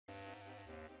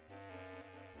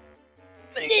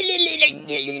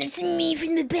It's me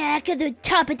from the back of the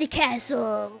top of the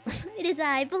castle. It is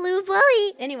I, Blue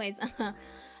Bully. Anyways,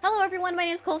 hello everyone, my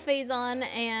name's ColdPhazon,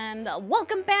 and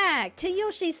welcome back to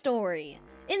Yoshi's story.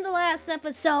 In the last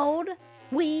episode,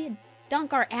 we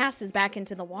dunk our asses back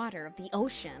into the water of the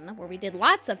ocean, where we did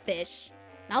lots of fish.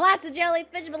 Not lots of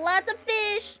jellyfish, but lots of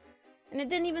fish. And it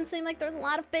didn't even seem like there was a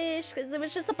lot of fish, because it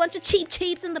was just a bunch of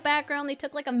cheeps in the background. They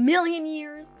took like 1,000,000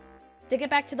 years to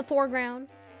get back to the foreground.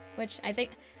 Which I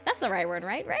think, that's the right word,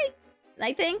 right? Right?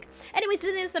 I think. Anyways,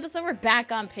 in this episode, we're back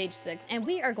on page 6, and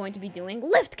we are going to be doing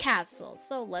Lift Castle.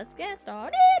 So let's get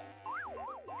started.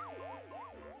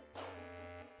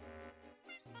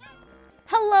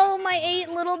 Hello, my 8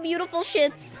 little beautiful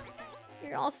shits.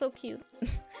 You're all so cute.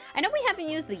 I know we haven't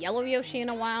used the yellow Yoshi in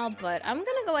a while, but I'm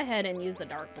gonna go ahead and use the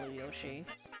dark blue Yoshi.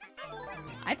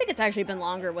 I think it's actually been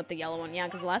longer with the yellow one, yeah,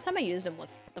 because the last time I used him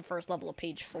was the first level of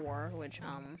page 4, which,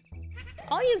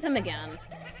 I'll use him again.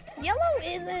 Yellow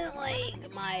isn't,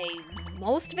 like, my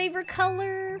most favorite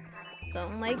color, so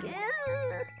I'm like,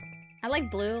 eh. I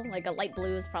like blue, like a light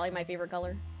blue is probably my favorite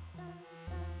color.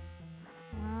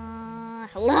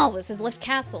 Hello, this is Lift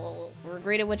Castle. We're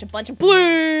greeted with a bunch of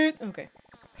blades! Okay.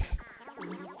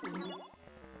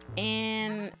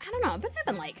 And, I don't know, I've been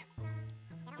having, like,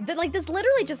 this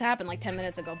literally just happened, like, 10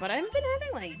 minutes ago, but I've been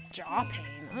having, like, jaw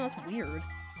pain. Oh, that's weird.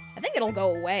 I think it'll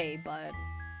go away, but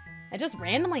it just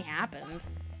randomly happened.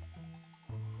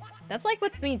 That's like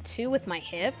with me, too, with my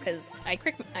hip, because I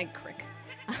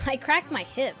cracked my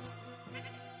hips.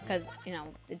 Because, you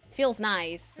know, it feels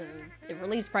nice, and it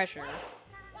relieves pressure.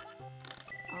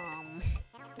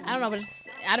 I don't know, but just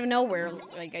out of nowhere,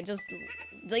 like, I just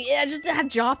have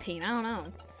jaw pain, I don't know.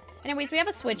 Anyways, we have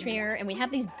a switch here, and we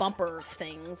have these bumper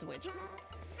things, which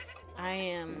I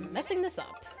am messing this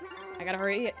up. I gotta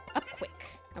hurry up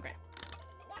quick. Okay.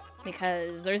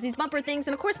 Because there's these bumper things,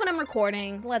 and of course when I'm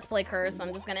recording Let's Play Curse,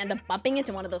 I'm just gonna end up bumping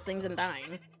into one of those things and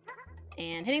dying.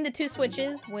 And hitting the 2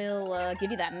 switches will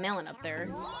give you that melon up there.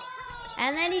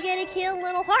 And then you get a cute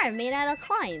little heart made out of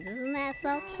coins. Isn't that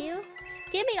so cute?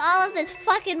 Give me all of this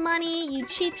fucking money, you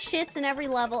cheap shits in every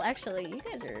level. Actually, you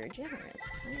guys are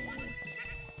generous. Hey.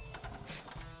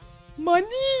 Money!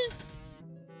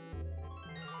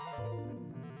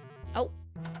 Oh,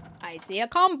 I see a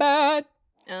combat.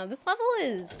 This level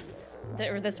is,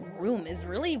 or this room is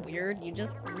really weird. You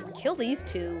just kill these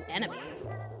 2 enemies.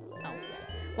 Oh,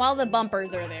 while the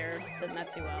bumpers are there to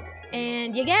mess you up.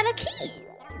 And you get a key.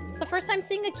 It's the first time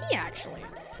seeing a key, actually.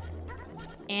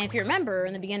 And if you remember,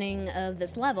 in the beginning of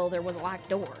this level, there was a locked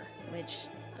door, which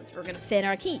that's where we're gonna fit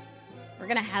our key. We're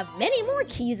gonna have many more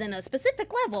keys in a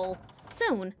specific level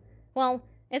soon. Well,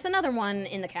 it's another one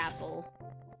in the castle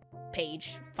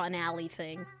page finale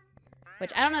thing.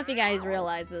 Which, I don't know if you guys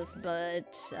realize this,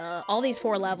 but all these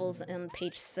 4 levels in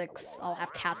page 6 all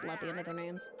have castle at the end of their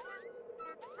names.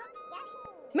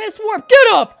 Miss Warp,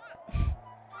 get up!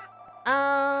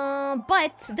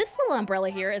 But this little umbrella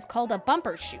here is called a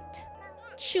bumper chute.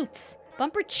 Chutes.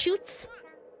 Bumper chutes?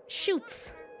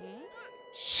 Shoots.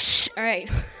 Shh! Alright.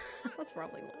 That was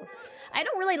probably low. I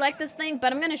don't really like this thing,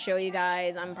 but I'm gonna show you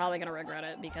guys. I'm probably gonna regret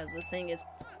it, because this thing is...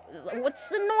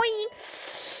 What's annoying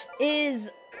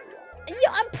is...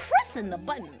 Yeah, I'm pressing the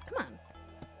button. Come on.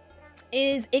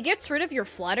 It gets rid of your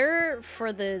flutter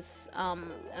for this, of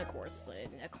course.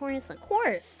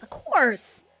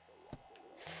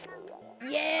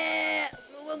 Yeah,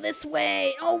 move this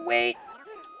way. Oh, wait.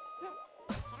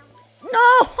 No,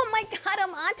 oh my god,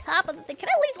 I'm on top of the thing. Can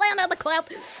I at least land on the cloud?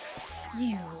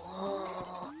 You.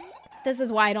 This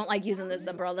is why I don't like using this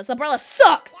umbrella. This umbrella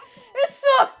sucks. It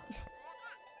sucks.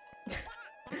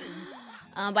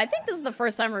 But I think this is the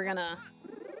first time we're gonna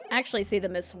actually see the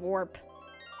Miss Warp,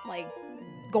 like,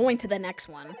 going to the next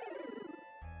one.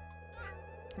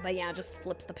 But yeah, it just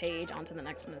flips the page onto the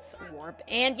next Miss Warp.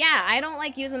 And yeah, I don't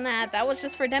like using that. That was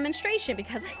just for demonstration,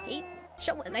 because I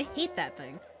hate that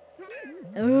thing.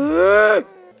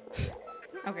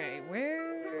 Okay,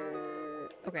 where...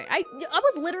 Okay, I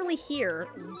was literally here,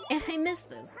 and I missed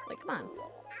this. Like, come on.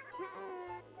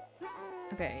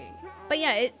 Okay. But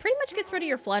yeah, it pretty much gets rid of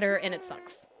your flutter, and it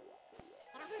sucks.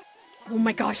 Oh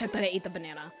my gosh, I thought I ate the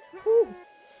banana. Whew.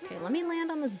 Okay, let me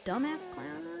land on this dumbass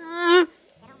clown.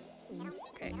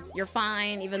 Okay, you're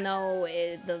fine, even though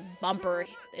the bumper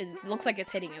looks like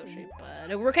it's hitting Yoshi.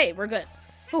 But we're okay, we're good.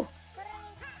 Whew.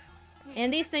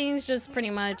 And these things just pretty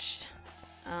much,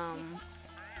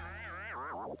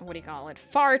 what do you call it?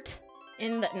 Fart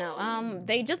in the, no,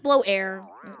 they just blow air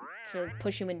to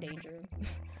push you in danger.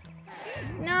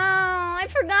 No, I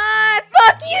forgot.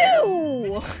 Fuck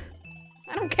you!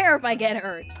 I don't care if I get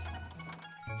hurt.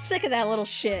 Sick of that little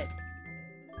shit.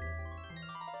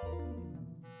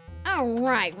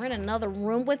 Alright, we're in another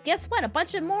room with, guess what? A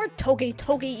bunch of more Toge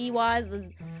Eys. This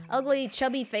ugly,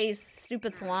 chubby face,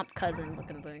 stupid swamp cousin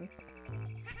looking thing.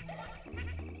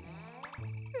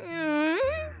 Come on!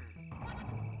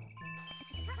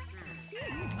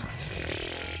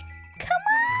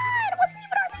 It wasn't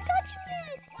even hardly touching me!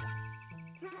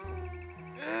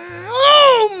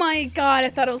 Oh my god, I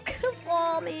thought it was gonna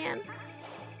fall, man.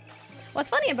 What's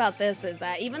funny about this is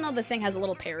that even though this thing has a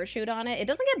little parachute on it, it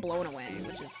doesn't get blown away,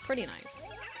 which is pretty nice.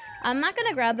 I'm not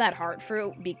gonna grab that heart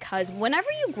fruit because whenever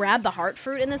you grab the heart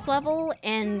fruit in this level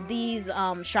and these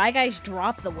Shy Guys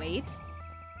drop the weight,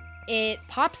 it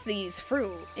pops these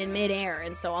fruit in midair,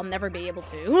 and so I'll never be able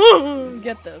to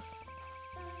get this.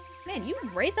 Man, you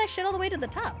raised that shit all the way to the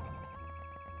top.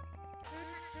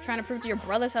 Trying to prove to your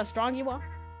brothers how strong you are.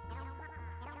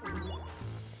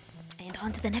 And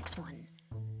on to the next one.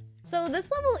 So this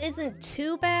level isn't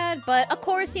too bad, but of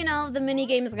course, you know, the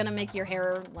minigame is gonna make your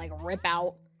hair, like, rip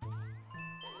out.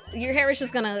 Your hair is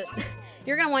just gonna...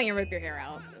 You're gonna want you to rip your hair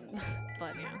out.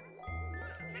 But, yeah.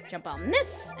 Jump on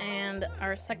this, and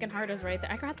our second heart is right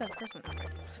there. I grabbed that first one. Okay,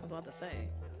 I was about to say.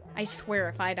 I swear,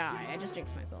 if I die, I just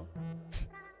jinxed myself.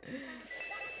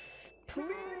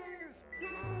 Please!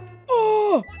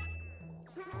 Oh!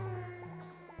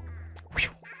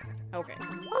 Okay.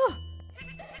 Oh!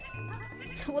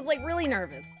 I was like really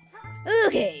nervous.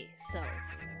 Okay, so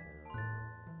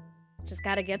just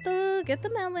gotta get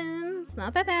the melons.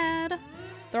 Not that bad.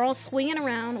 They're all swinging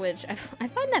around, which I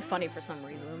find that funny for some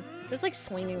reason. Just like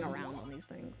swinging around on these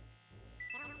things.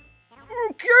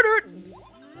 Oh, get it!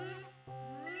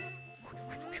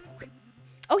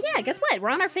 Oh yeah, guess what? We're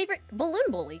on our favorite balloon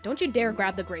bully. Don't you dare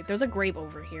grab the grape. There's a grape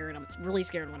over here, and I'm really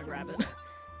scared when I grab it.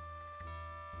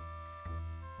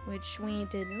 Which we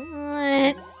did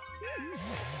not.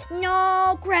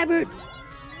 No, grab it!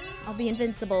 I'll be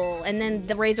invincible, and then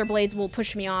the razor blades will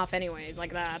push me off anyways,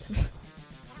 like that.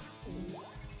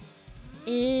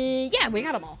 Yeah, we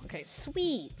got them all. Okay,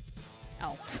 sweet.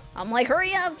 Oh, I'm like,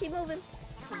 hurry up, keep moving.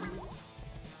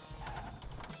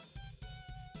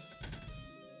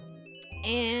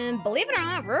 And believe it or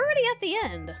not, we're already at the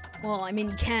end. Well, I mean,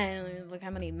 you can. Look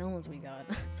how many melons we got.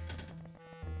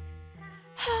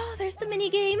 Oh, there's the mini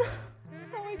game.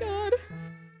 Oh my god.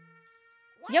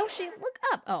 Yoshi, look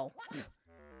up. Oh.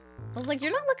 I was like,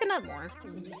 you're not looking up more.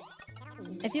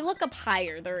 If you look up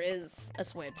higher, there is a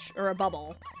switch, or a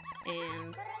bubble.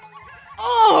 And...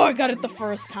 oh, I got it the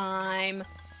first time.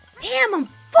 Damn, I'm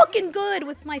fucking good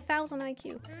with my 1000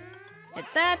 IQ. At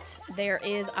that, there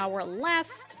is our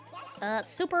last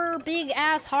super big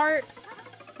ass heart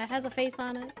that has a face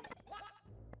on it.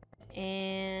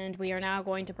 And we are now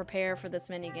going to prepare for this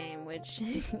mini game, which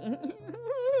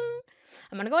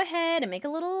I'm gonna go ahead and make a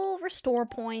little restore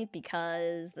point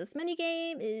because this mini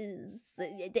game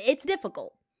it's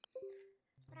difficult.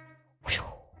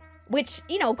 Which,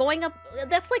 you know, going up,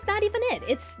 that's like not even it.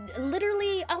 It's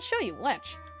literally, I'll show you,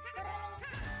 watch.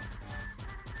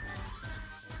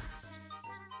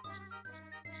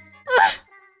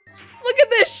 Look at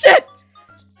this shit!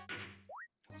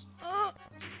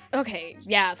 Okay,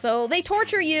 yeah, so they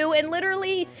torture you and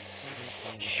literally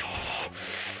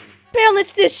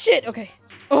balance this shit. Okay.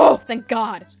 Oh, thank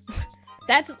God.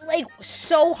 That's like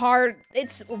so hard.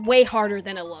 It's way harder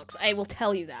than it looks. I will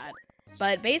tell you that.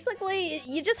 But basically,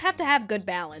 you just have to have good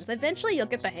balance. Eventually, you'll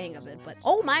get the hang of it. But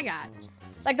oh my God.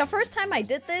 Like the first time I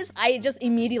did this, I just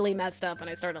immediately messed up and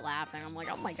I started laughing. I'm like,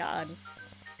 oh my God.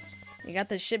 You got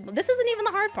this shit. This isn't even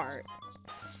the hard part.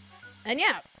 And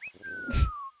yeah.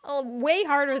 Oh, way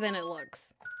harder than it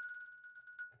looks.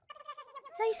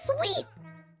 So sweet.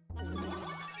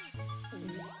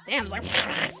 Damn, it's like...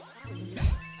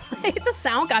 the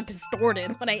sound got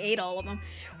distorted when I ate all of them.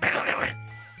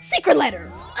 Secret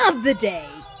letter of the day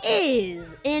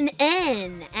is an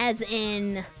N, as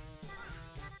in...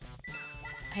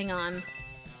 hang on.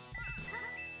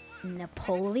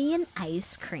 Napoleon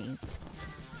ice cream.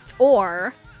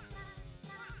 Or...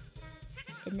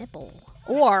 a nipple.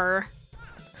 Or...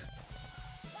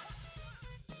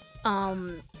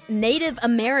 Native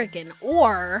American,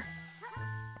 or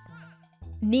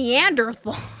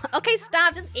Neanderthal. Okay,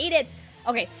 stop, just eat it.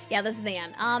 Okay, yeah, this is the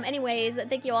end. Anyways,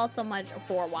 thank you all so much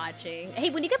for watching.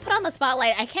 Hey, when you get put on the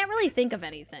spotlight, I can't really think of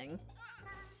anything.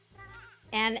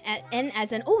 And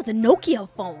as in, oh, the Nokia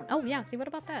phone. Oh yeah, see, what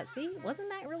about that? See, wasn't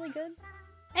that really good?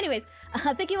 Anyways,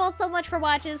 thank you all so much for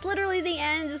watching. It's literally the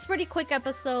end. It was a pretty quick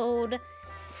episode.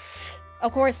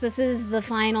 Of course, this is the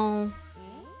final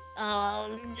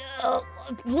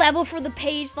level for the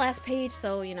last page,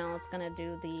 so you know it's gonna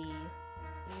do the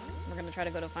we're gonna try to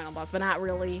go to final boss, but not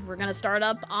really. We're gonna start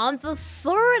up on the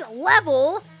 3rd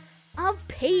level of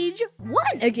page 1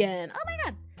 again. Oh my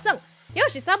god. So,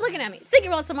 Yoshi, stop looking at me. Thank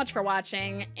you all so much for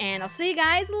watching, and I'll see you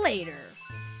guys later.